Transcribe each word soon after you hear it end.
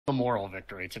moral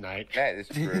victory tonight. That is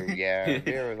true, yeah.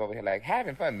 Bear was over here like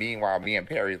having fun. Meanwhile, me and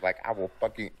Perry's like, I will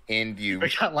fucking end you.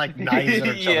 We got like knives in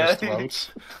each other's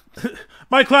throats.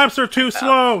 My claps are too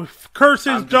slow.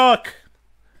 Curses, duck.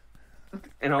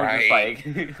 And I'm just like,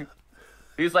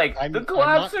 he's like, the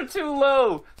claps are too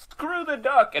low. Screw the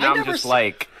duck. And I'm just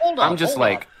like, I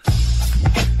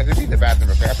just need the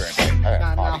bathroom forever.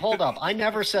 Now, hold up. I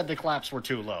never said the claps were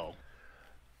too low.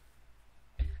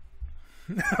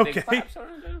 Okay.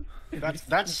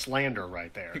 That's slander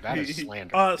right there. That is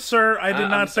slander. Sir, I did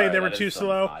not say they were too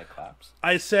slow.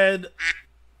 I said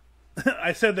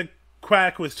the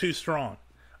quack was too strong.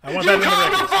 I want that in the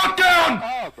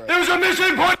record. There's a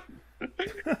missing point.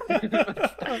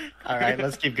 All right,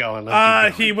 let's keep going.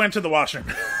 He went to the washroom.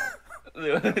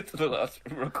 Real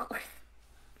quick.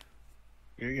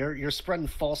 You're spreading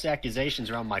false accusations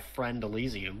around my friend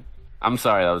Elysium. I'm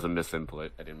sorry, that was a misinput.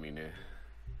 I didn't mean to.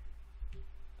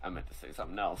 I meant to say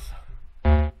something else.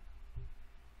 I'm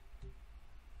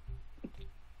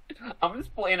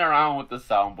just playing around with the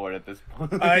soundboard at this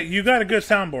point. You got a good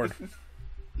soundboard.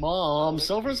 Mom,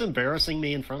 Silver's embarrassing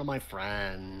me in front of my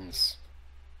friends.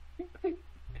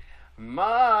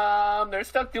 Mom, they're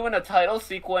stuck doing a title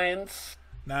sequence.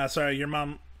 Nah, sorry, your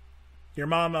mom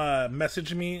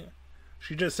messaged me.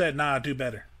 She just said, nah, do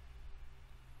better.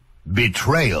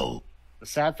 Betrayal. The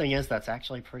sad thing is that's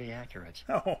actually pretty accurate.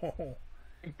 Oh.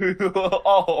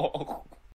 Oh.